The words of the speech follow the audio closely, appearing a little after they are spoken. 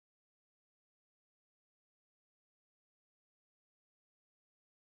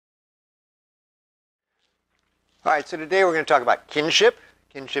All right, so today we're going to talk about kinship.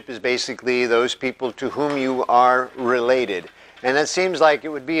 Kinship is basically those people to whom you are related. And that seems like it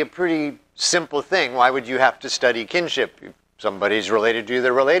would be a pretty simple thing. Why would you have to study kinship? If somebody's related to you,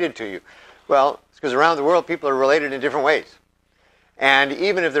 they're related to you. Well, it's because around the world people are related in different ways. And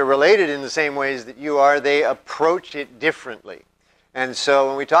even if they're related in the same ways that you are, they approach it differently. And so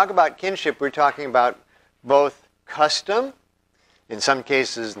when we talk about kinship, we're talking about both custom, in some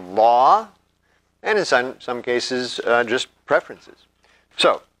cases law, and in some cases just preferences.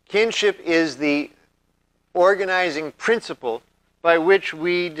 So kinship is the organizing principle by which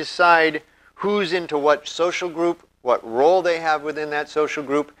we decide who's into what social group, what role they have within that social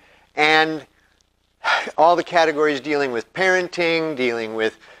group, and all the categories dealing with parenting, dealing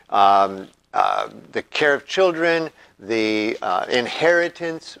with the care of children, the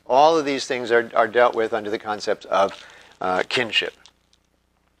inheritance. All of these things are dealt with under the concept of kinship.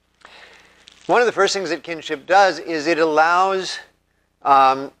 One of the first things that kinship does is it allows,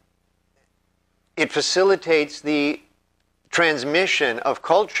 it facilitates the transmission of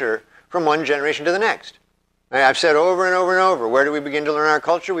culture from one generation to the next. I've said over and over and over, where do we begin to learn our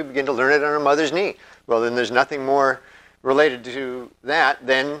culture? We begin to learn it on our mother's knee. Well, then there's nothing more related to that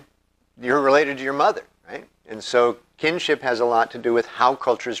than you're related to your mother, right? And so kinship has a lot to do with how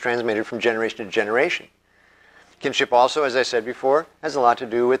culture is transmitted from generation to generation. Kinship also, as I said before, has a lot to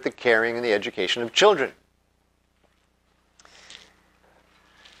do with the caring and the education of children.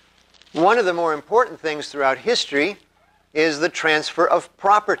 One of the more important things throughout history is the transfer of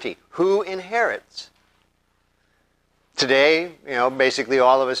property. Who inherits? Today, basically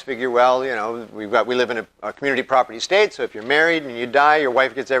all of us figure, well, we live in a community property state, so if you're married and you die, your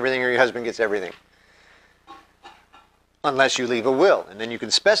wife gets everything or your husband gets everything. Unless you leave a will, and then you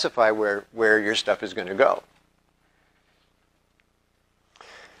can specify where your stuff is going to go.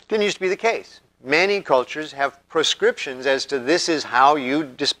 Didn't used to be the case. Many cultures have prescriptions as to this is how you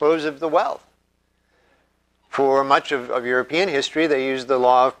dispose of the wealth. For much of European history, they used the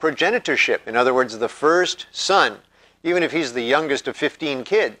law of progenitorship. In other words, the first son, even if he's the youngest of 15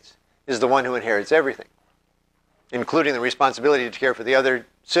 kids, is the one who inherits everything, including the responsibility to care for the other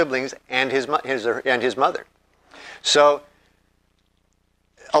siblings and his mother. So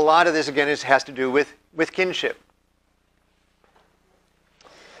a lot of this, again, has to do with kinship.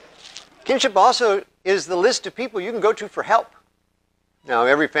 Kinship also is the list of people you can go to for help. Now,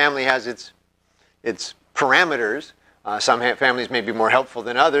 every family has its parameters. Some families may be more helpful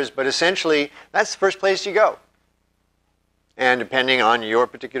than others, but essentially, that's the first place you go. And depending on your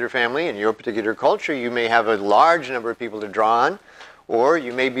particular family and your particular culture, you may have a large number of people to draw on, or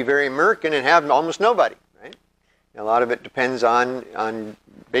you may be very American and have almost nobody. Right? A lot of it depends on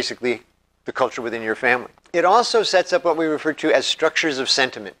basically the culture within your family. It also sets up what we refer to as structures of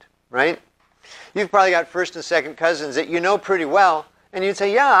sentiment. Right? You've probably got first and second cousins that you know pretty well, and you'd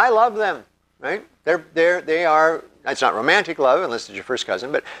say, yeah, I love them. Right? They are, it's not romantic love unless it's your first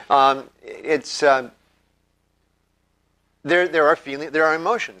cousin, but there are feelings, there are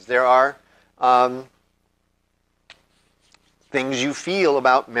emotions, there are things you feel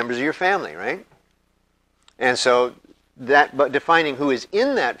about members of your family, right? And so but defining who is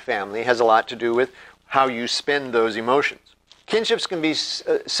in that family has a lot to do with how you spend those emotions. Kinships can be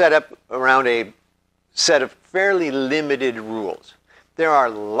set up around a set of fairly limited rules. There are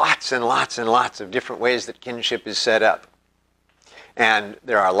lots and lots and lots of different ways that kinship is set up. And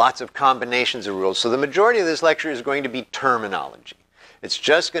there are lots of combinations of rules. So the majority of this lecture is going to be terminology. It's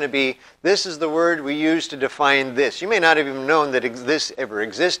just going to be, this is the word we use to define this. You may not have even known that this ever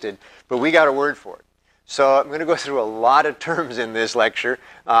existed, but we got a word for it. So I'm going to go through a lot of terms in this lecture.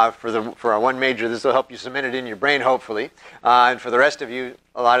 For our one major, this will help you cement it in your brain, hopefully. And for the rest of you,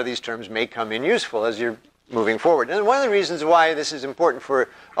 a lot of these terms may come in useful as you're moving forward. And one of the reasons why this is important for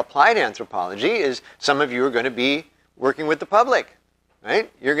applied anthropology is some of you are going to be working with the public. Right?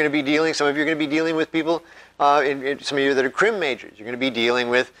 You're going to be dealing, some of you are going to be dealing with people, some of you that are crim majors. You're going to be dealing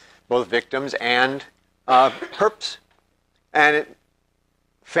with both victims and perps. And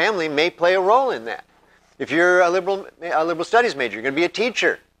family may play a role in that. If you're a liberal studies major, you're going to be a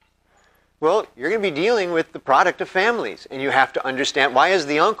teacher. Well, you're going to be dealing with the product of families. And you have to understand, why is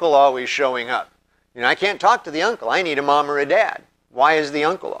the uncle always showing up? I can't talk to the uncle. I need a mom or a dad. Why is the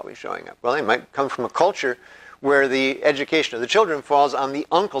uncle always showing up? Well, he might come from a culture where the education of the children falls on the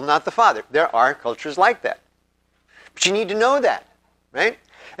uncle, not the father. There are cultures like that. But you need to know that, right?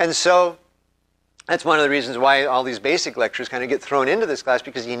 And so that's one of the reasons why all these basic lectures kind of get thrown into this class,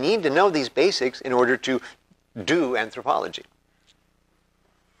 because you need to know these basics in order to do anthropology.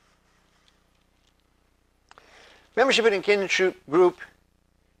 Membership in a kinship group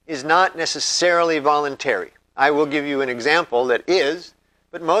is not necessarily voluntary. I will give you an example that is,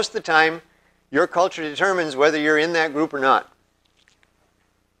 but most of the time, your culture determines whether you're in that group or not.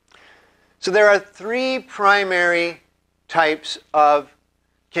 So there are three primary types of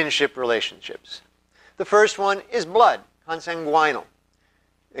kinship relationships. The first one is blood, consanguinal.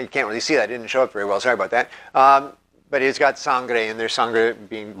 You can't really see that, it didn't show up very well, sorry about that. But it's got sangre, and there's sangre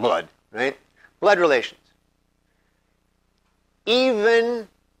being blood, right? Blood relations. Even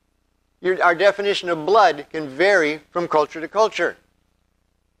our definition of blood can vary from culture to culture.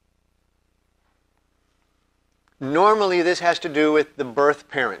 Normally, this has to do with the birth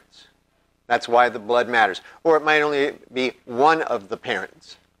parents. That's why the blood matters. Or it might only be one of the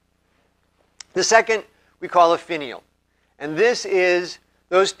parents. The second we call a filial. And this is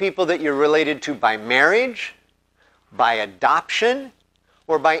those people that you're related to by marriage, by adoption,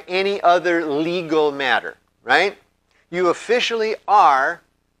 or by any other legal matter, right? You officially are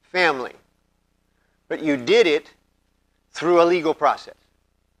family, but you did it through a legal process,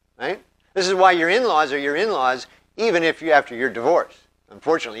 right? This is why your in-laws are your in-laws, even if after your divorce.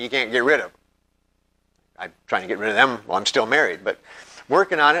 Unfortunately, you can't get rid of them. I'm trying to get rid of them while I'm still married, but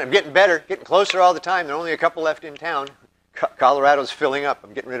working on it. I'm getting better, getting closer all the time. There are only a couple left in town. Colorado's filling up.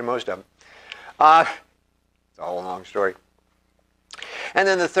 I'm getting rid of most of them. It's a whole long story. And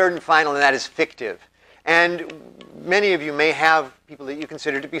then the third and final, and that is fictive. And many of you may have people that you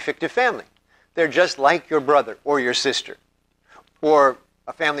consider to be fictive family. They're just like your brother or your sister, or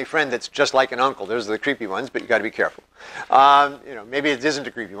a family friend that's just like an uncle. Those are the creepy ones, but you got to be careful. Maybe it isn't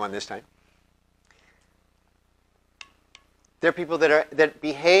a creepy one this time. They're people that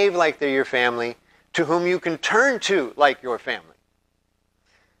behave like they're your family, to whom you can turn to like your family.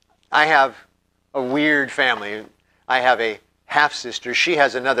 I have a weird family. I have a half-sister. She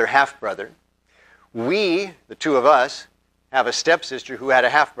has another half-brother. We, the two of us, have a stepsister who had a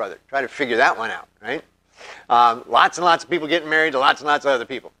half-brother. Try to figure that one out, right? Lots and lots of people getting married to lots and lots of other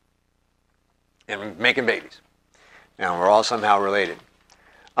people. And making babies. And we're all somehow related.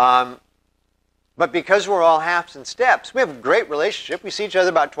 But because we're all halves and steps, we have a great relationship. We see each other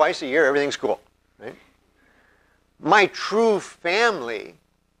about twice a year. Everything's cool, right? My true family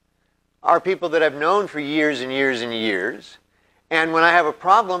are people that I've known for years and years and years. And when I have a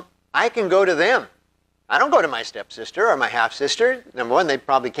problem, I can go to them. I don't go to my stepsister or my half-sister. Number one, they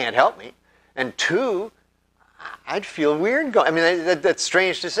probably can't help me. And two, I'd feel weird going. I mean, that's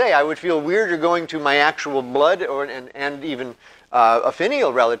strange to say. I would feel weirder going to my actual blood and even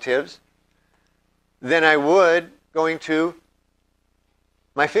filial relatives than I would going to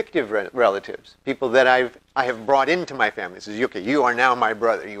my fictive relatives, people that I have brought into my family. It says, okay, you are now my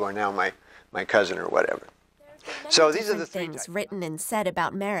brother, you are now my cousin or whatever. So these are the three things written and said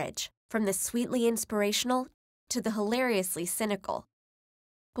about marriage, from the sweetly inspirational to the hilariously cynical.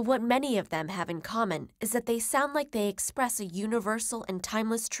 But what many of them have in common is that they sound like they express a universal and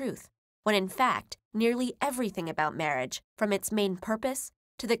timeless truth, when in fact, nearly everything about marriage, from its main purpose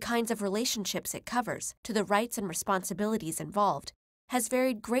to the kinds of relationships it covers, to the rights and responsibilities involved, has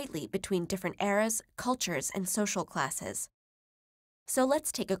varied greatly between different eras, cultures, and social classes. So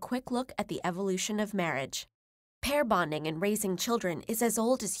let's take a quick look at the evolution of marriage. Pair bonding and raising children is as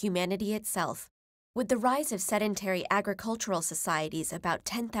old as humanity itself. With the rise of sedentary agricultural societies about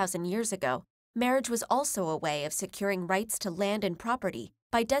 10,000 years ago, marriage was also a way of securing rights to land and property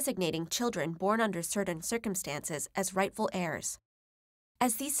by designating children born under certain circumstances as rightful heirs.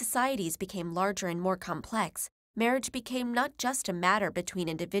 As these societies became larger and more complex, marriage became not just a matter between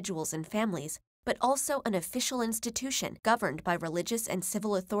individuals and families, but also an official institution governed by religious and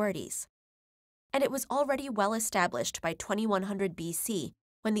civil authorities. And it was already well established by 2100 BC,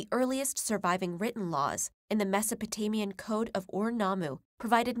 when the earliest surviving written laws in the Mesopotamian Code of Ur-Nammu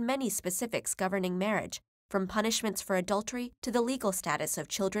provided many specifics governing marriage, from punishments for adultery to the legal status of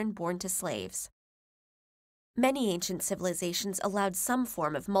children born to slaves. Many ancient civilizations allowed some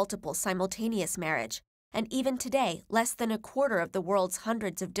form of multiple simultaneous marriage, and even today, less than a quarter of the world's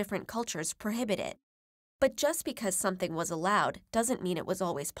hundreds of different cultures prohibit it. But just because something was allowed doesn't mean it was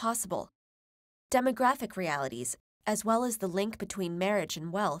always possible. Demographic realities, as well as the link between marriage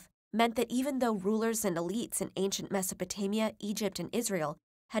and wealth, meant that even though rulers and elites in ancient Mesopotamia, Egypt, and Israel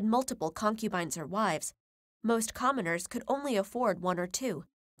had multiple concubines or wives, most commoners could only afford one or two,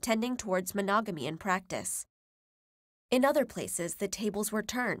 tending towards monogamy in practice. In other places, the tables were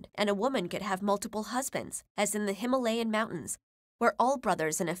turned, and a woman could have multiple husbands, as in the Himalayan mountains, where all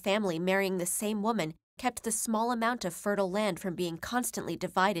brothers in a family marrying the same woman kept the small amount of fertile land from being constantly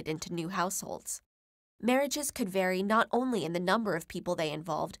divided into new households. Marriages could vary not only in the number of people they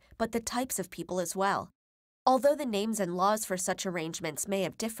involved, but the types of people as well. Although the names and laws for such arrangements may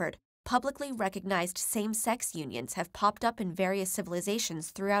have differed, publicly recognized same-sex unions have popped up in various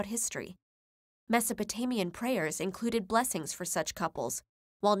civilizations throughout history. Mesopotamian prayers included blessings for such couples,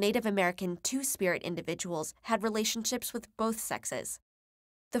 while Native American two-spirit individuals had relationships with both sexes.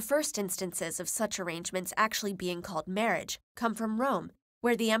 The first instances of such arrangements actually being called marriage come from Rome,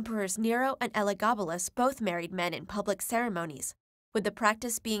 where the emperors Nero and Elagabalus both married men in public ceremonies, with the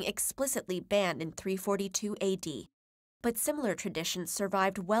practice being explicitly banned in 342 AD. But similar traditions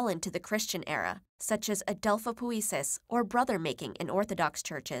survived well into the Christian era, such as adelphopoiesis or brother-making in Orthodox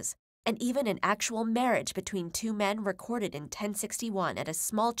churches, and even an actual marriage between two men recorded in 1061 at a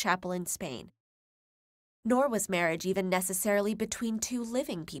small chapel in Spain. Nor was marriage even necessarily between two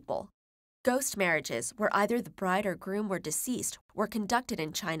living people. Ghost marriages, where either the bride or groom were deceased, were conducted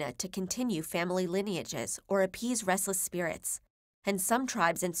in China to continue family lineages or appease restless spirits, and some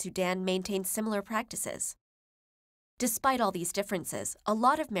tribes in Sudan maintained similar practices. Despite all these differences, a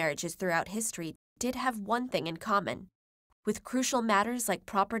lot of marriages throughout history did have one thing in common. With crucial matters like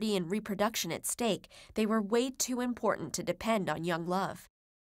property and reproduction at stake, they were way too important to depend on young love.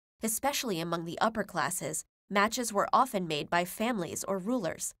 Especially among the upper classes, matches were often made by families or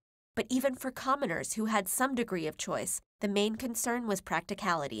rulers. But even for commoners who had some degree of choice, the main concern was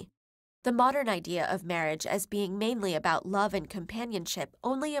practicality. The modern idea of marriage as being mainly about love and companionship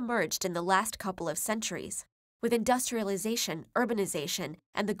only emerged in the last couple of centuries. With industrialization, urbanization,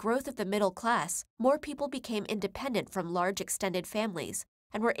 and the growth of the middle class, more people became independent from large extended families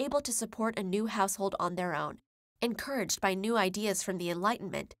and were able to support a new household on their own. Encouraged by new ideas from the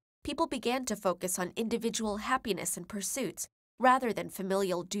Enlightenment, people began to focus on individual happiness and pursuits rather than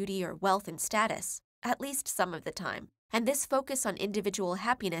familial duty or wealth and status, at least some of the time. And this focus on individual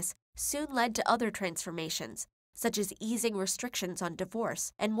happiness soon led to other transformations, such as easing restrictions on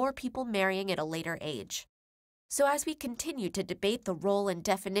divorce and more people marrying at a later age. So as we continue to debate the role and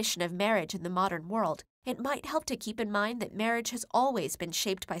definition of marriage in the modern world, it might help to keep in mind that marriage has always been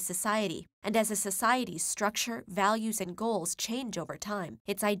shaped by society, and as a society's structure, values, and goals change over time,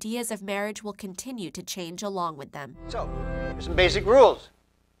 its ideas of marriage will continue to change along with them. So, here's some basic rules.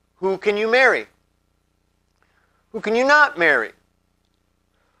 Who can you marry? Who can you not marry?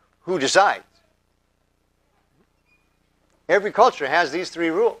 Who decides? Every culture has these three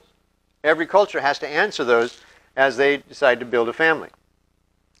rules. Every culture has to answer those as they decide to build a family.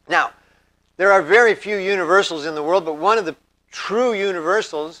 Now, there are very few universals in the world, but one of the true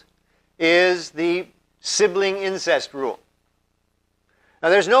universals is the sibling incest rule. Now,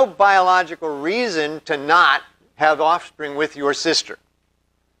 there's no biological reason to not have offspring with your sister.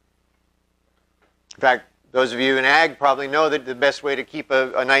 In fact, those of you in ag probably know that the best way to keep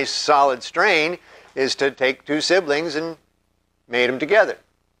a nice solid strain is to take two siblings and mate them together.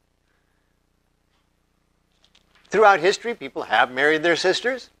 Throughout history, people have married their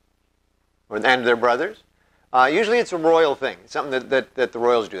sisters and their brothers. Usually it's a royal thing. It's something that the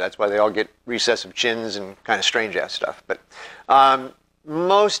royals do. That's why they all get recessive chins and kind of strange-ass stuff. But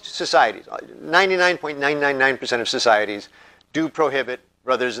most societies, 99.999% of societies, do prohibit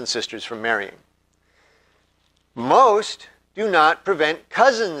brothers and sisters from marrying. Most do not prevent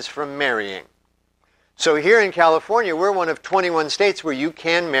cousins from marrying. So here in California, we're one of 21 states where you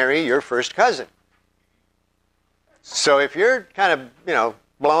can marry your first cousin. So if you're kind of,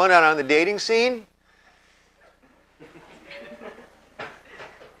 blowing out on the dating scene,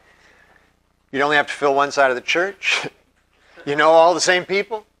 you'd only have to fill one side of the church. You know all the same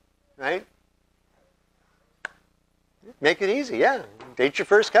people, right? Make it easy, yeah. Date your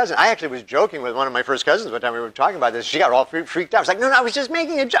first cousin. I actually was joking with one of my first cousins one time we were talking about this. She got all freaked out. I was like, no, I was just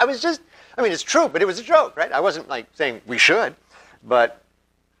making a joke. It's true, but it was a joke, right? I wasn't like saying we should, but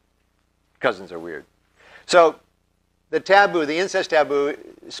cousins are weird. So the taboo, the incest taboo,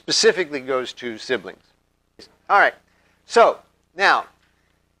 specifically goes to siblings. All right. So now,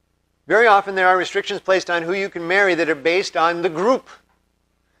 very often there are restrictions placed on who you can marry that are based on the group.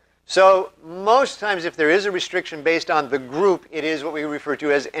 So most times if there is a restriction based on the group, it is what we refer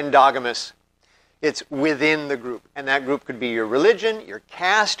to as endogamous. It's within the group. And that group could be your religion, your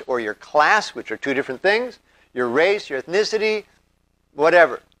caste, or your class, which are two different things, your race, your ethnicity,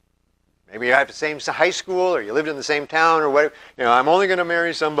 whatever. Maybe you have the same high school, or you lived in the same town, or whatever. I'm only going to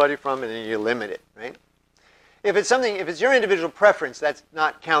marry somebody from, and then you limit it, right? If it's your individual preference, that's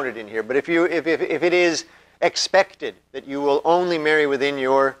not counted in here. But if it is expected that you will only marry within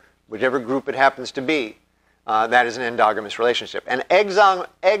your whichever group it happens to be, that is an endogamous relationship. An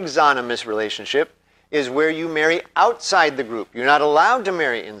exogamous relationship is where you marry outside the group. You're not allowed to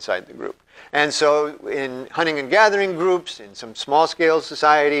marry inside the group. And so in hunting and gathering groups, in some small-scale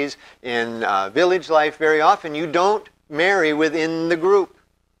societies, in village life, very often you don't marry within the group.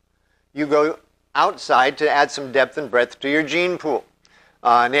 you go outside to add some depth and breadth to your gene pool.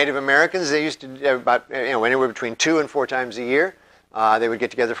 Native Americans, they used to do about anywhere between 2 and 4 times a year. They would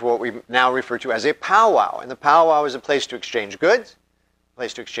get together for what we now refer to as a powwow. And the powwow is a place to exchange goods, a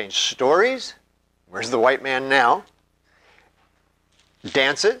place to exchange stories. Where's the white man now?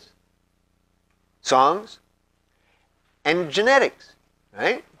 Dances, songs, and genetics,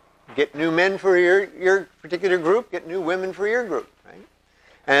 right? Get new men for your particular group, get new women for your group, right?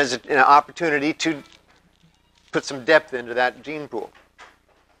 And as an opportunity to put some depth into that gene pool.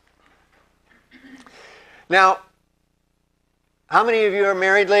 Now, how many of you are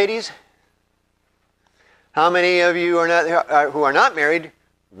married, ladies? How many of you are not, who are not married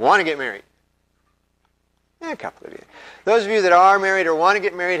want to get married? Yeah, a couple of you. Those of you that are married or want to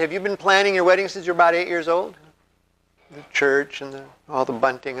get married, have you been planning your wedding since you're about 8 years old? The church and all the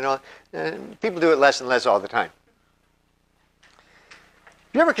bunting and all. People do it less and less all the time.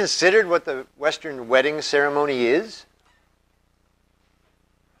 Have you ever considered what the Western wedding ceremony is?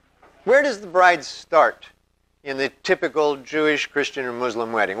 Where does the bride start in the typical Jewish, Christian, or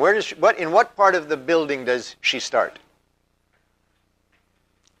Muslim wedding? Where does in what part of the building does she start?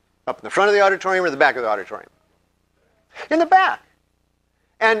 Up in the front of the auditorium or the back of the auditorium? In the back.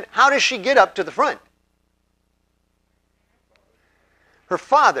 And how does she get up to the front? Her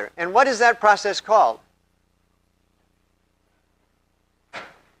father. And what is that process called?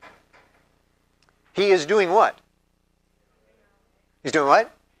 He is doing what? He's doing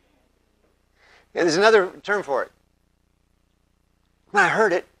what? Yeah, there's another term for it. I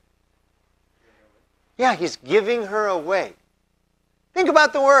heard it. Yeah, he's giving her away. Think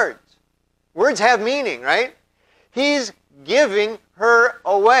about the words. Words have meaning, right? He's giving her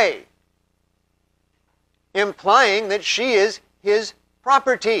away, implying that she is his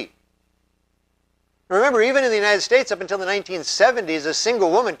property. Remember, even in the United States, up until the 1970s, a single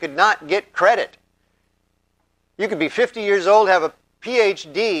woman could not get credit. You could be 50 years old, have a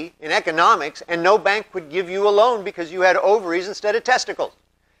Ph.D. in economics, and no bank would give you a loan because you had ovaries instead of testicles.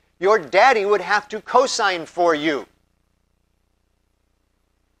 Your daddy would have to co-sign for you.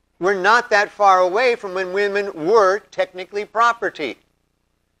 We're not that far away from when women were technically property.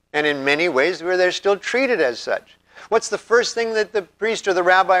 And in many ways, where they're still treated as such. What's the first thing that the priest or the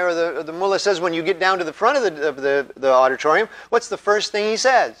rabbi or the mullah says when you get down to the front of the auditorium? What's the first thing he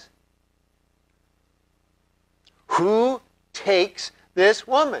says? Who takes this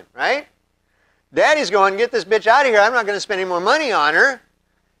woman, right? Daddy's going, get this bitch out of here. I'm not going to spend any more money on her.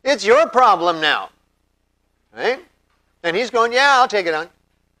 It's your problem now, right? And he's going, yeah, I'll take it on.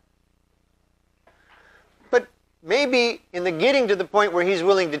 But maybe in the getting to the point where he's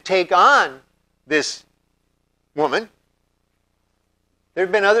willing to take on this woman, there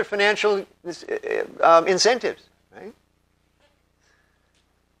have been other financial incentives, right?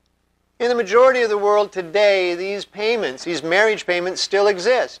 In the majority of the world today, these payments, these marriage payments still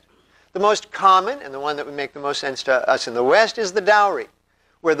exist. The most common, and the one that would make the most sense to us in the West, is the dowry,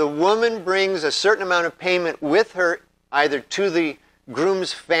 where the woman brings a certain amount of payment with her either to the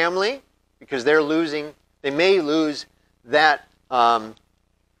groom's family, because they may lose that,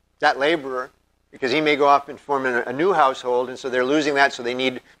 that laborer, because he may go off and form a new household, and so they're losing that, so they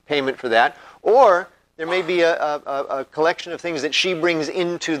need payment for that. Or there may be a collection of things that she brings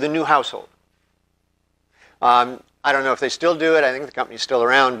into the new household. I don't know if they still do it. I think the company's still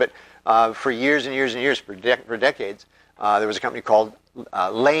around, but for years and years and years, for decades, there was a company called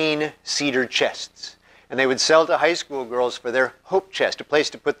Lane Cedar Chests. And they would sell to high school girls for their hope chest, a place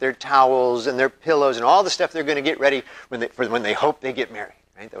to put their towels and their pillows and all the stuff they're going to get ready for when they hope they get married.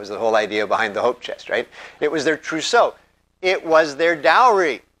 Right? That was the whole idea behind the hope chest, right? It was their trousseau. It was their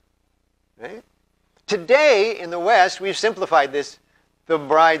dowry, right? Today, in the West, we've simplified this. The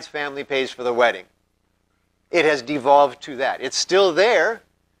bride's family pays for the wedding. It has devolved to that. It's still there.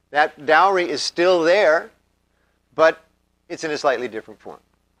 That dowry is still there, but it's in a slightly different form.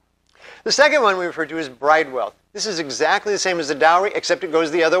 The second one we refer to is bride wealth. This is exactly the same as the dowry, except it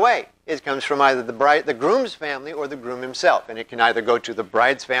goes the other way. It comes from either the groom's family or the groom himself. And it can either go to the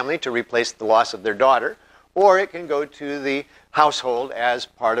bride's family to replace the loss of their daughter, or it can go to the household as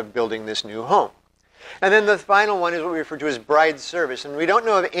part of building this new home. And then the final one is what we refer to as bride service. And we don't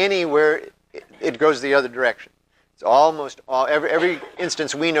know of any where it goes the other direction. It's almost all, every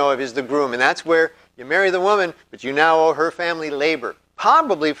instance we know of is the groom. And that's where you marry the woman, but you now owe her family labor,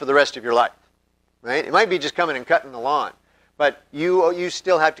 probably for the rest of your life. Right? It might be just coming and cutting the lawn. But you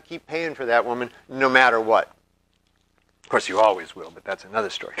still have to keep paying for that woman no matter what. Of course, you always will, but that's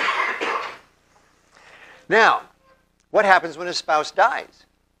another story. Now, what happens when a spouse dies?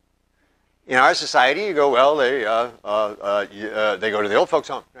 In our society, you go, well, they go to the old folks'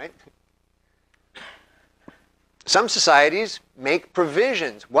 home, right? Some societies make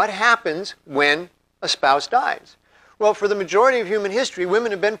provisions. What happens when a spouse dies? Well, for the majority of human history,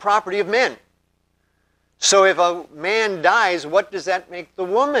 women have been property of men. So if a man dies, what does that make the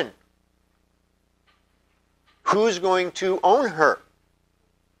woman? Who's going to own her?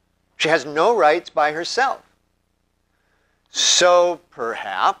 She has no rights by herself. So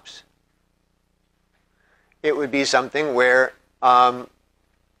perhaps it would be something where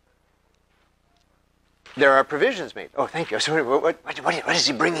there are provisions made. Oh, thank you. So what is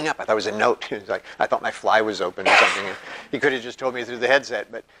he bringing up? I thought it was a note. It was like, I thought my fly was open or something. He could have just told me through the headset,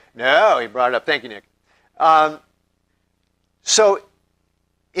 but no, he brought it up. Thank you, Nick. So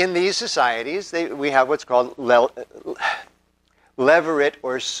in these societies, we have what's called levirate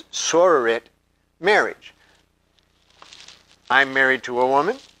or sororate marriage. I'm married to a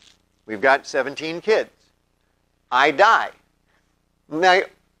woman. We've got 17 kids. I die. My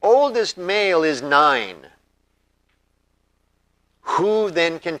oldest male is 9. Who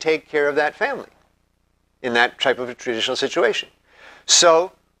then can take care of that family in that type of a traditional situation?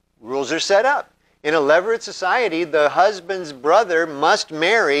 So rules are set up. In a levirate society, the husband's brother must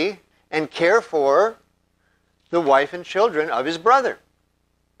marry and care for the wife and children of his brother.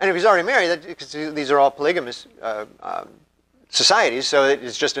 And if he's already married, because these are all polygamous societies, so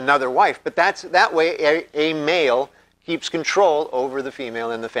it's just another wife. But that way a male keeps control over the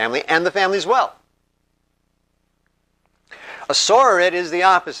female in the family and the family as well. A sororate is the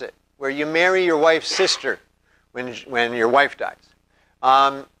opposite, where you marry your wife's sister when your wife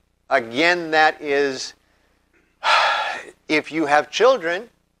dies. Again, that is, if you have children,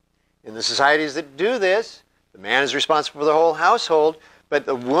 in the societies that do this, the man is responsible for the whole household, but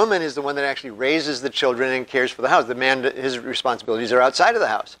the woman is the one that actually raises the children and cares for the house. The man, his responsibilities are outside of the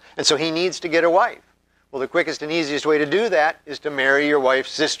house. And so he needs to get a wife. Well, the quickest and easiest way to do that is to marry your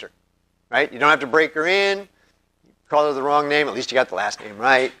wife's sister, right? You don't have to break her in, call her the wrong name, at least you got the last name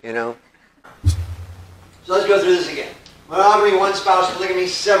right, you know. So let's go through this again. Monogamy, one spouse; polygamy,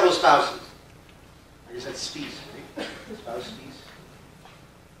 several spouses. I guess that's species, right? Spouse, species.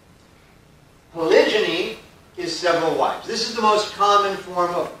 Polygyny is several wives. This is the most common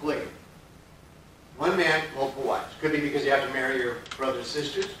form of polygamy. One man, multiple wives. Could be because you have to marry your brothers and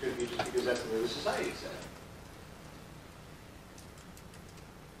sisters. Could be just because that's the way the society is set up.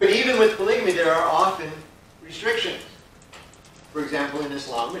 But even with polygamy, there are often restrictions. For example, in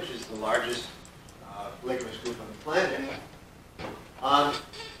Islam, which is the largest polygamous group on the planet,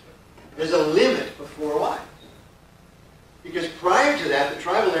 there's a limit of 4 wives. Because prior to that, the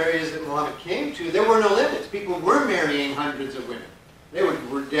tribal areas that Muhammad came to, there were no limits. People were marrying hundreds of women. They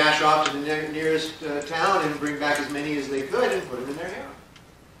would dash off to the nearest town and bring back as many as they could and put them in their harem.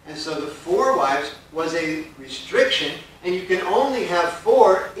 And so the 4 wives was a restriction, and you can only have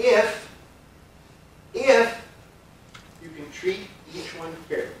 4 if you can treat each one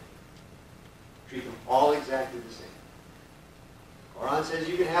fairly. Treat them all exactly the same. The Quran says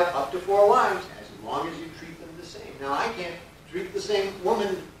you can have up to 4 wives as long as you treat them the same. Now, I can't treat the same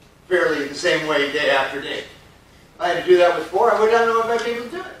woman fairly the same way day after day. If I had to do that with 4, I would not know if I'd be able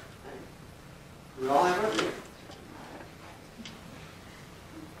to do it. We all have our feelings.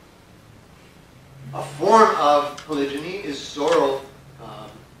 A form of polygyny is sororal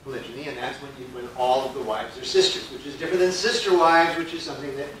polygyny, and that's when all of the wives are sisters, which is different than sister wives, which is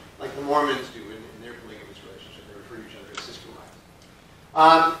something that, like the Mormons do in their polygamous relationship. They refer to each other as sister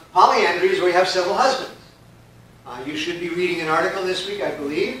wives. Polyandry is where you have several husbands. You should be reading an article this week, I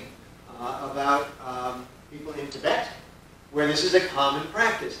believe, about people in Tibet, where this is a common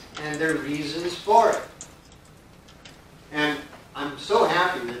practice, and there are reasons for it. And I'm so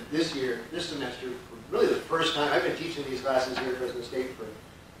happy that this semester, for really the first time, I've been teaching these classes here at Fresno State for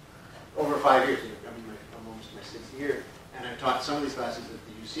over 5 years. I'm almost in my 6th year, and I've taught some of these classes at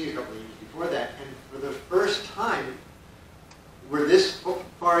the UC a couple of years before that. And for the first time, we're this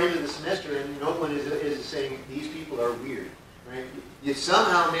far into the semester, and no one is saying these people are weird, right? You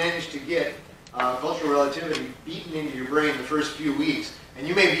somehow managed to get cultural relativity beaten into your brain the first few weeks, and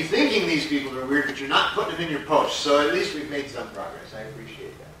you may be thinking these people are weird, but you're not putting them in your post. So at least we've made some progress. I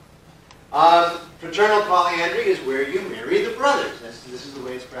appreciate that. Fraternal polyandry is where you marry the brothers. This is the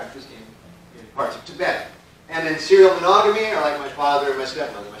way it's practiced in parts of Tibet. And then serial monogamy are like my father and my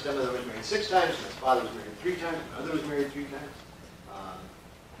stepmother. My stepmother was married 6 times. My father was married 3 times. My mother was married 3 times.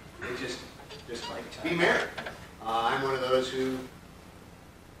 They just like to be married. I'm one of those who,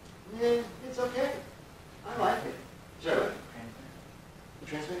 it's okay. I like it. Sorry, what? The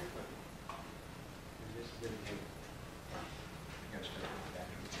transmitter?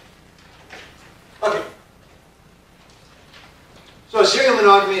 Okay. So serial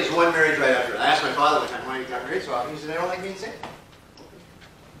monogamy is one marriage right after. I asked my father one time, why don't you got married so often. He said, I don't like being single.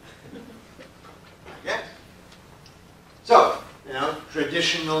 Yes. So,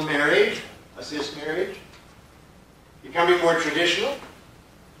 traditional marriage, assist marriage, becoming more traditional.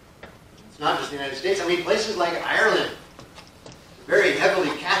 It's not just the United States. I mean, places like Ireland, a very heavily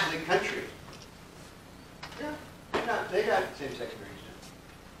Catholic country. Yeah, they got same-sex marriage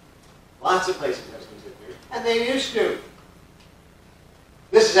now. Lots of places have same-sex marriage, and they used to.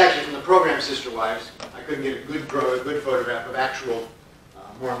 This is actually from the program Sister Wives. I couldn't get a good photograph of actual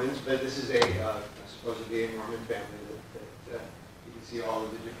Mormons, but this is supposedly a Mormon family that you can see all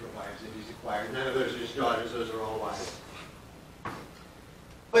of the different wives that he's acquired. None of those are his daughters; those are all wives.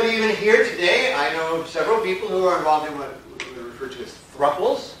 But even here today, I know several people who are involved in what we refer to as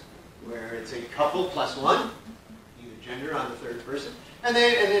thruples, where it's a couple plus one, either gender on the third person. And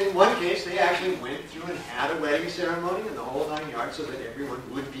in one case, they actually went through and had a wedding ceremony and the whole 9 yards so that everyone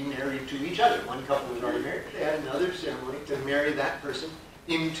would be married to each other. One couple was already married, but they had another ceremony to marry that person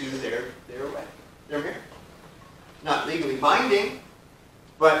into their wedding, their marriage. Not legally binding,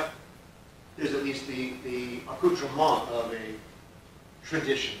 but there's at least the accoutrement of a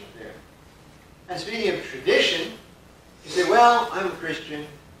tradition there. And speaking of tradition, you say, well, I'm a Christian,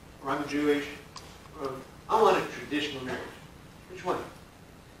 or I'm Jewish, or I want a traditional marriage. Which one?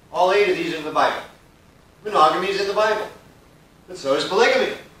 All 8 of these are in the Bible. Monogamy is in the Bible. But so is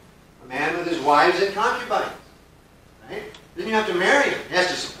polygamy. A man with his wives and concubines. Right? Then you have to marry him. He has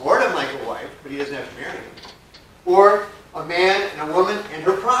to support him like a wife, but he doesn't have to marry him. Or a man and a woman and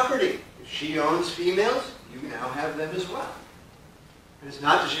her property. If she owns females, you now have them as well. And it's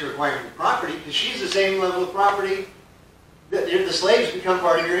not that she requiring the property, because she's the same level of property that the slaves become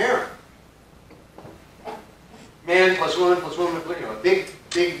part of your harem. Man plus woman, a big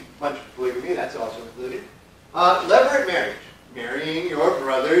bunch of polygamy, that's also included. Levirate marriage, marrying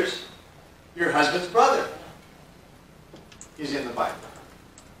your husband's brother, is in the Bible.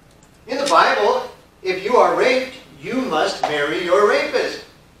 In the Bible, if you are raped, you must marry your rapist.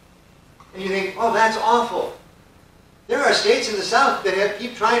 And you think, oh, that's awful. There are states in the South that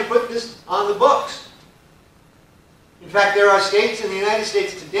keep trying to put this on the books. In fact, there are states in the United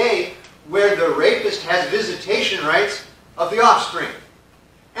States today where the rapist has visitation rights of the offspring.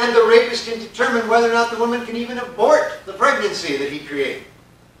 And the rapist can determine whether or not the woman can even abort the pregnancy that he created.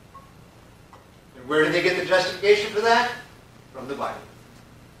 And where do they get the justification for that? From the Bible.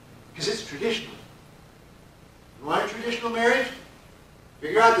 Because it's traditional. You want a traditional marriage?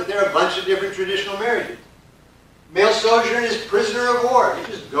 Figure out that there are a bunch of different traditional marriages. Male sojourn is prisoner of war. You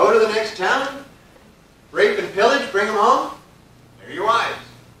just go to the next town, rape and pillage, bring them home, they're your wives.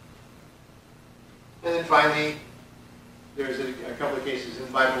 And then finally, there's a couple of cases in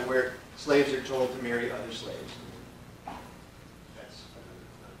the Bible where slaves are told to marry other slaves.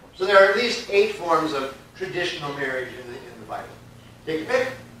 So there are at least 8 forms of traditional marriage in the Bible. Take a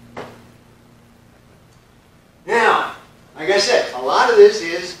pick. Now, like I said, a lot of this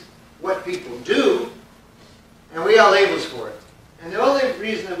is what people do, and we got labels for it. And the only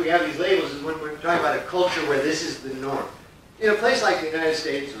reason that we have these labels is when we're talking about a culture where this is the norm. In a place like the United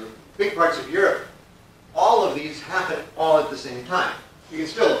States or big parts of Europe, all of these happen all at the same time. You can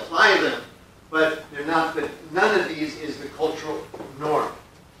still apply them, but they're not. But none of these is the cultural norm.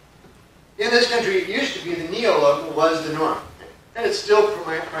 In this country, it used to be the neo-local was the norm, and it still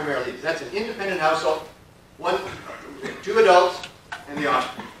primarily is. That's an independent household, 2 adults, and the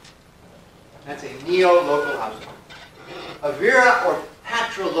offspring. That's a neo-local household. A vira or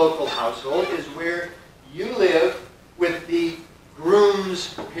patrilocal household is where you live with the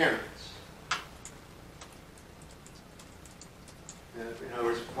groom's parents. In other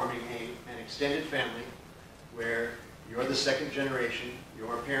words, forming an extended family where you're the second generation,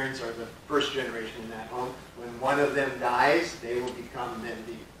 your parents are the first generation in that home. When one of them dies, they will become then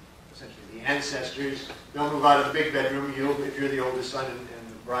essentially the ancestors. They'll move out of the big bedroom. If you're the oldest son and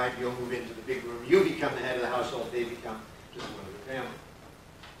the bride, you'll move into the big room. You become the head of the household. They become just one of the family.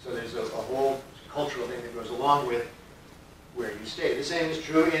 So there's a whole cultural thing that goes along with where you stay. The same is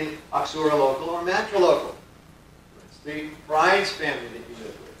true in auxiliary-local or matrilocal. It's the bride's family that you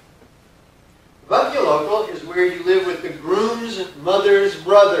live with. Bucculocal is where you live with the groom's mother's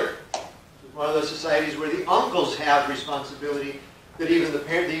brother. It's one of those societies where the uncles have responsibility that even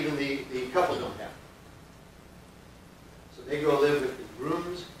the couple don't have. So they go live with the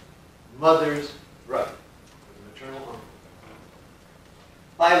groom's mother's brother, the maternal uncle.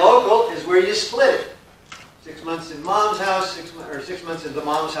 Bilocal is where you split it. 6 months in mom's house, 6 months in the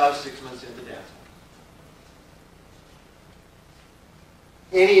mom's house, 6 months in the dad's house.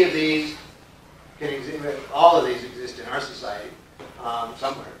 Any of these can exist, all of these exist in our society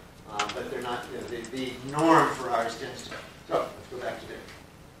somewhere. but they're not, the norm for ours tends to. So let's go back to there.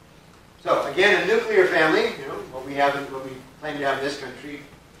 So again, a nuclear family, what we claim to have in this country,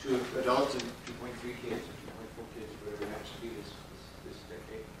 2 adults and 2.3 kids, or 2.4 kids, whatever it happens to be this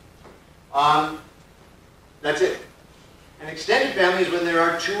decade. That's it. An extended family is when there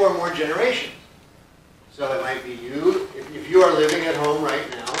are 2 or more generations. So it might be you, if you are living at home right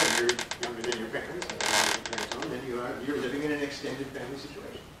now and you're younger than your parents, then you're living in an extended family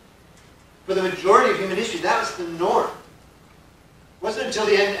situation. For the majority of human history, that was the norm. It wasn't until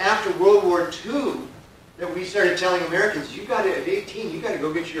the end, after World War II, that we started telling Americans, you got to, at 18, you got to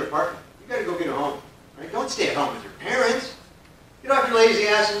go get your apartment. You got to go get a home. Right? Don't stay at home with your parents. Get off your lazy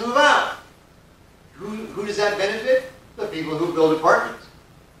ass and move out. Who does that benefit? The people who build apartments.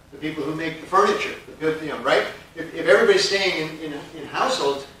 The people who make the furniture. Right? If everybody's staying in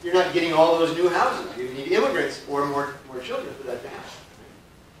households, you're not getting all those new houses. You need immigrants or more children for that to happen.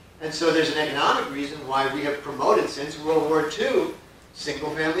 And so there's an economic reason why we have promoted, since World War II,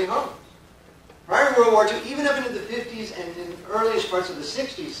 single-family homes. Prior to World War II, even up into the 50s and in the earliest parts of the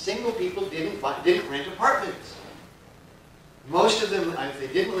 60s, single people didn't rent apartments. Most of them, if they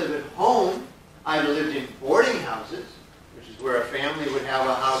didn't live at home, either lived in boarding houses, which is where a family would have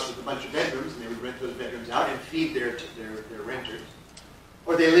a house with a bunch of bedrooms, and they would rent those bedrooms out and feed their renters.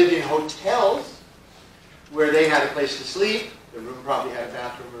 Or they lived in hotels, where they had a place to sleep. The room probably had a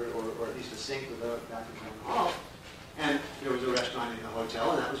bathroom or at least a sink with a bathroom in the hall. And there was a restaurant in the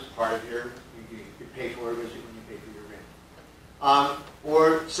hotel, and that was part of you could pay for it when you paid for your rent.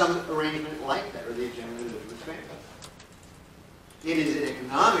 Or some arrangement like that, or they generally lived with family.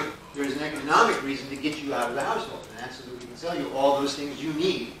 There's an economic reason to get you out of the household, and that's so that we can sell you all those things you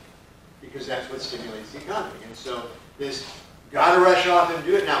need, because that's what stimulates the economy. And so this gotta rush off and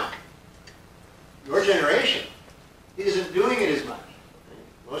do it. Now, your generation isn't doing it as much.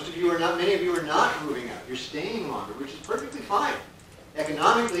 Many of you are not moving out. You're staying longer, which is perfectly fine.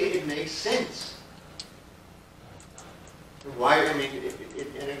 Economically, it makes sense. Why? And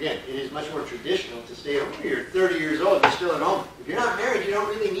again, it is much more traditional to stay at home. You're 30 years old, you're still at home. If you're not married, you don't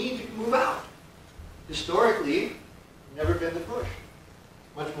really need to move out. Historically, never been the push.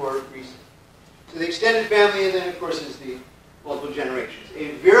 Much more recent. So the extended family, and then of course is the multiple generations.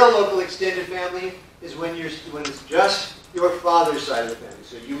 A local extended family is when it's just your father's side of the family.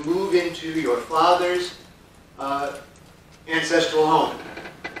 So you move into your father's ancestral home,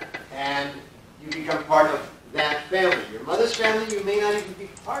 and you become part of that family. Your mother's family you may not even be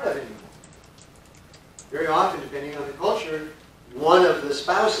part of anymore. Very often, depending on the culture, one of the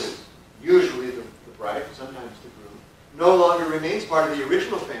spouses, usually the bride, sometimes the groom, no longer remains part of the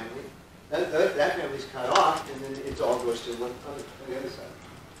original family. That family's cut off, and then it all goes to the other side.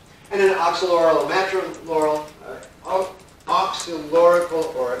 And then auxiliary or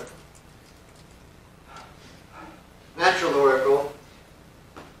matrilocal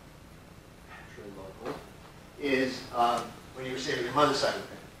is when you say your mother's side of the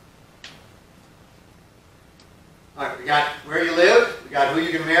family. All right, we got where you live, we got who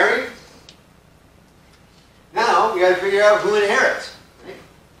you can marry. Now we got to figure out who inherits. Right?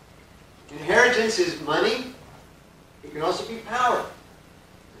 Inheritance is money. It can also be power.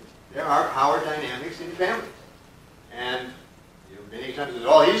 There are power dynamics in families. And many times it's,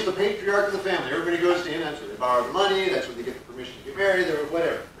 oh, he's the patriarch of the family. Everybody goes to him. That's where they borrow the money. That's where they get the permission to get married or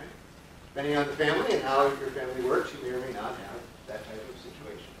whatever. Right? Depending on the family and how your family works, you may or may not have that type of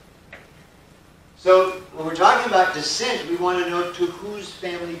situation. So when we're talking about descent, we want to know to whose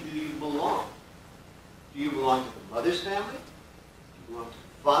family do you belong? Do you belong to the mother's family? Do you belong to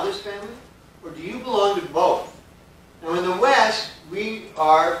the father's family? Or do you belong to both? Now in the West, we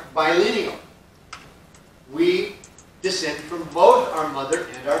are bilineal. We descend from both our mother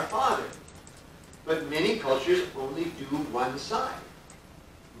and our father. But many cultures only do one side.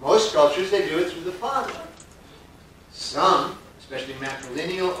 Most cultures, they do it through the father. Some, especially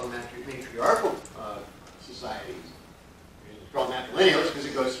matrilineal or matriarchal societies, it's called matrilineal because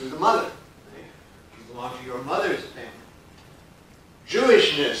it goes through the mother. Right? You belong to your mother's family.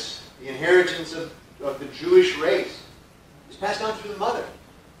 Jewishness, the inheritance of the Jewish race, is passed down through the mother.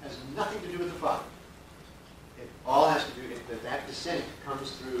 It has nothing to do with the father. It all has to do with that descent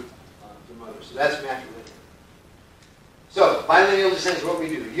comes through the mother. So that's matrilineal. So bilineal descent is what we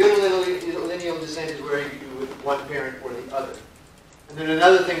do. Unilineal descent is where you do with one parent or the other. And then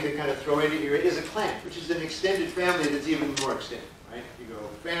another thing to kind of throw into here is a clan, which is an extended family that's even more extended. Right? You go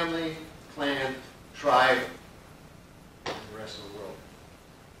family, clan, tribe, and the rest of the world.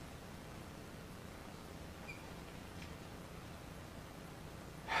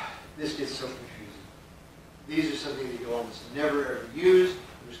 This gets so confusing. These are something that you almost never ever use.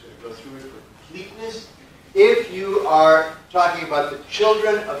 I'm just going to go through it for completeness. If you are talking about the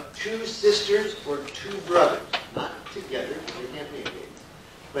children of two sisters or two brothers, not together, because they can't be engaged,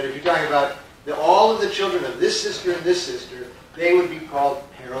 but if you're talking about all of the children of this sister and this sister, they would be called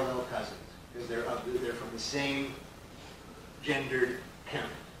parallel cousins, because they're from the same gendered parent.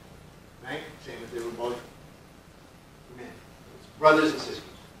 Right? Same if they were both men. It's brothers and sisters.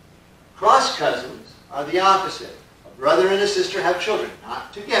 Cross cousins are the opposite. A brother and a sister have children,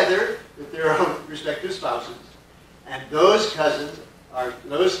 not together with their own respective spouses. And those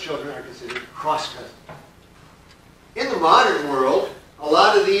children are considered cross cousins. In the modern world, a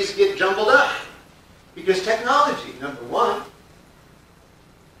lot of these get jumbled up because technology, number one,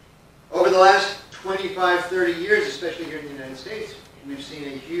 over the last 25, 30 years, especially here in the United States, we've seen a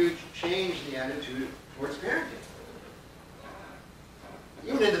huge change in the attitude towards parenting.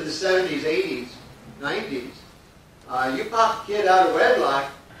 Even into the 70s, 80s, 90s, you pop a kid out of wedlock,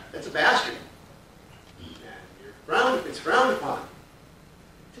 that's a bastard. And it's frowned upon.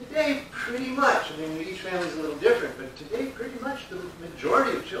 Today, pretty much, I mean, each family is a little different, but today, pretty much, the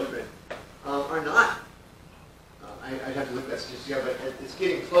majority of children are not. I'd have to look at that statistic, but it's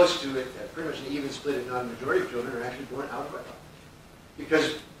getting close to it. Pretty much an even split, if not a majority of children, are actually born out of wedlock.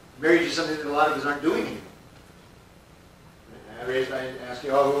 Because marriage is something that a lot of us aren't doing anymore. I ask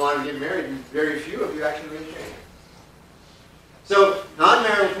you all who want to get married, and very few of you actually raise your hand. So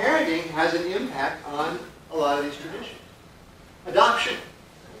non-marital parenting has an impact on a lot of these traditions. Adoption.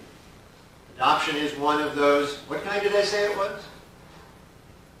 Adoption is one of those, what kind did I say it was?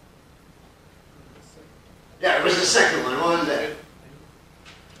 Yeah, it was the second one. What was that?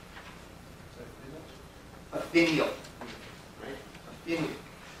 A filial. Right? A filial.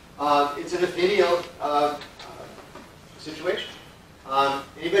 It's an filial situation.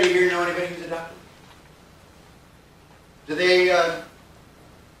 Anybody here know anybody who's adopted? Do they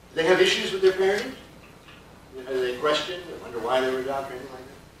have issues with their parenting? Do they question or wonder why they were adopted or anything like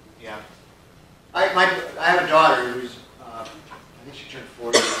that? Yeah. I have a daughter who's, I think she turned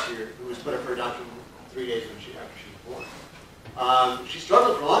 40 this year, who was put up for adoption 3 days after she was born. She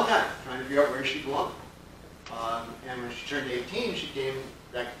struggled for a long time trying to figure out where she belonged. And when she turned 18, she came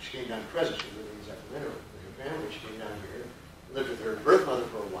down to Fresno. She lived in Sacramento with her family. She came down here, lived with her birth mother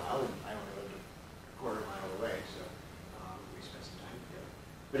for a while, and I only lived a quarter mile away, so we spent some time together.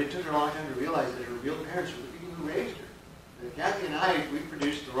 But it took her a long time to realize that her real parents were the people who raised her. And Kathy and I, we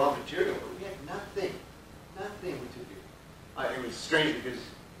produced the raw material, but we had nothing to do. It was strange because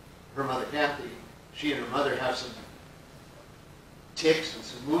her mother, Kathy, she and her mother have some tics and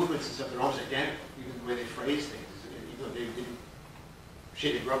some movements and stuff that are almost identical, even the way they phrase things. Even though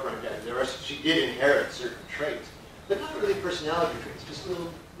she didn't grow up around Kathy, she did inherit certain traits, but not really personality traits, just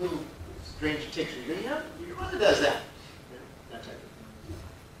little strange tics. You go, yeah, your mother does that. That type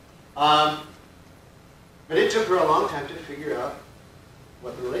of thing. But it took her a long time to figure out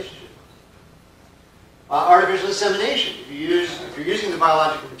what the relationship was. Artificial insemination. If you're using the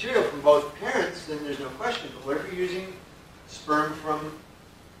biological material from both parents, then there's no question. But what if you're using sperm from,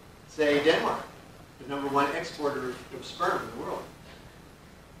 say, Denmark, the #1 exporter of sperm in the world?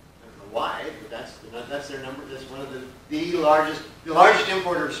 I don't know why, but that's their number. That's one of the largest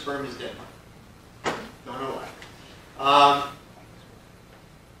importer of sperm is Denmark. Don't know why.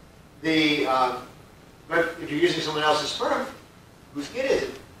 But if you're using someone else's sperm, whose kid is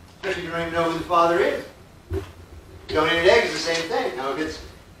it? Especially if you don't even know who the father is. Donated egg is the same thing. Now, if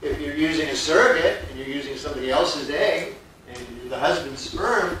you're using a surrogate and you're using somebody else's egg and you're the husband's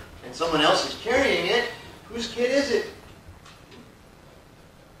sperm and someone else is carrying it, whose kid is it?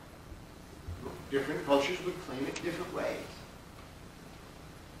 Different cultures would claim it different ways.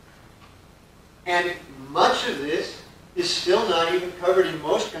 And much of this is still not even covered in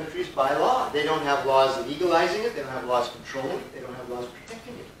most countries by law. They don't have laws legalizing it. They don't have laws controlling it. They don't have laws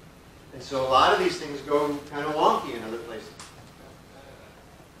protecting it. And so a lot of these things go kind of wonky in other places.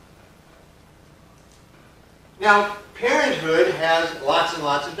 Now, parenthood has lots and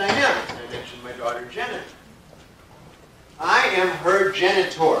lots of dynamics. I mentioned my daughter Jenna. I am her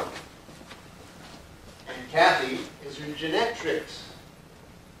genitor. And Kathy is her genetrix.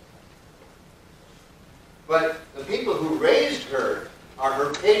 But the people who raised her are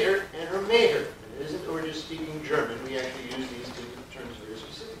her pater and her mater. And it isn't that we're just speaking German. We actually use these two terms very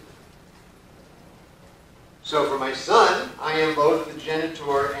specifically. So for my son, I am both the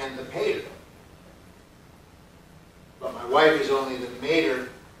genitor and the pater. But my wife is only the mater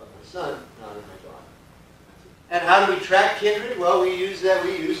of my son, not of my daughter. And how do we track kindred? Well, we use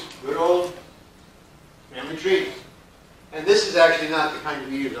good old family trees. And this is actually not the kind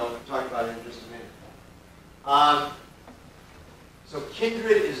we use. I'll talk about it in just a minute. So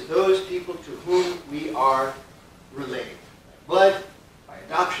kindred is those people to whom we are related. Blood, by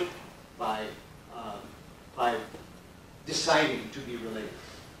adoption, by deciding to be related.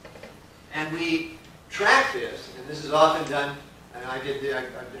 And we track this, and this is often done, and I've had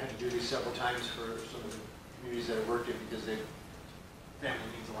to do these several times for some of the communities that I've worked in because family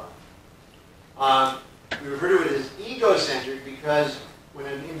means a lot. We refer to it as egocentric because when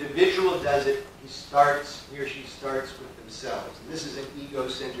an individual does it, he or she starts with themselves. And this is an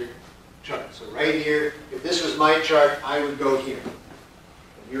egocentric chart. So right here, if this was my chart, I would go here.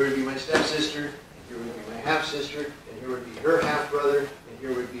 And here would be my stepsister, and here would be my half-sister, and here would be her half-brother, and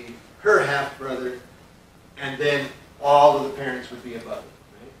here would be her half-brother, and then all of the parents would be above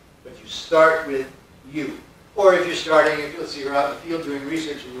it. Right? But you start with you. Or if you're starting, let's say you're out in the field doing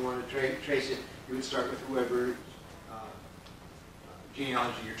research and you want to trace it, you would start with whoever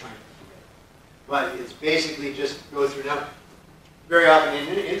genealogy you're trying to put together. But it's basically just go through. Now, very often in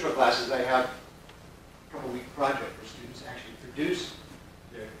intro classes, I have a couple-week project where students actually produce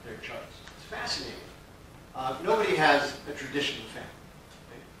their charts. It's fascinating. Nobody has a traditional family.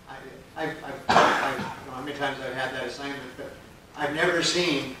 I don't know how many times I've had that assignment, but I've never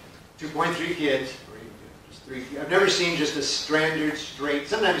seen 2.3 kids, or even just 3 kids. I've never seen just a standard, straight.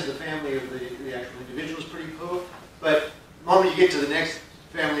 Sometimes the family of the actual individual is pretty cool, but the moment you get to the next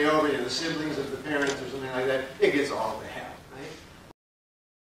family over, the siblings of the parents or something like that, it gets all the hell.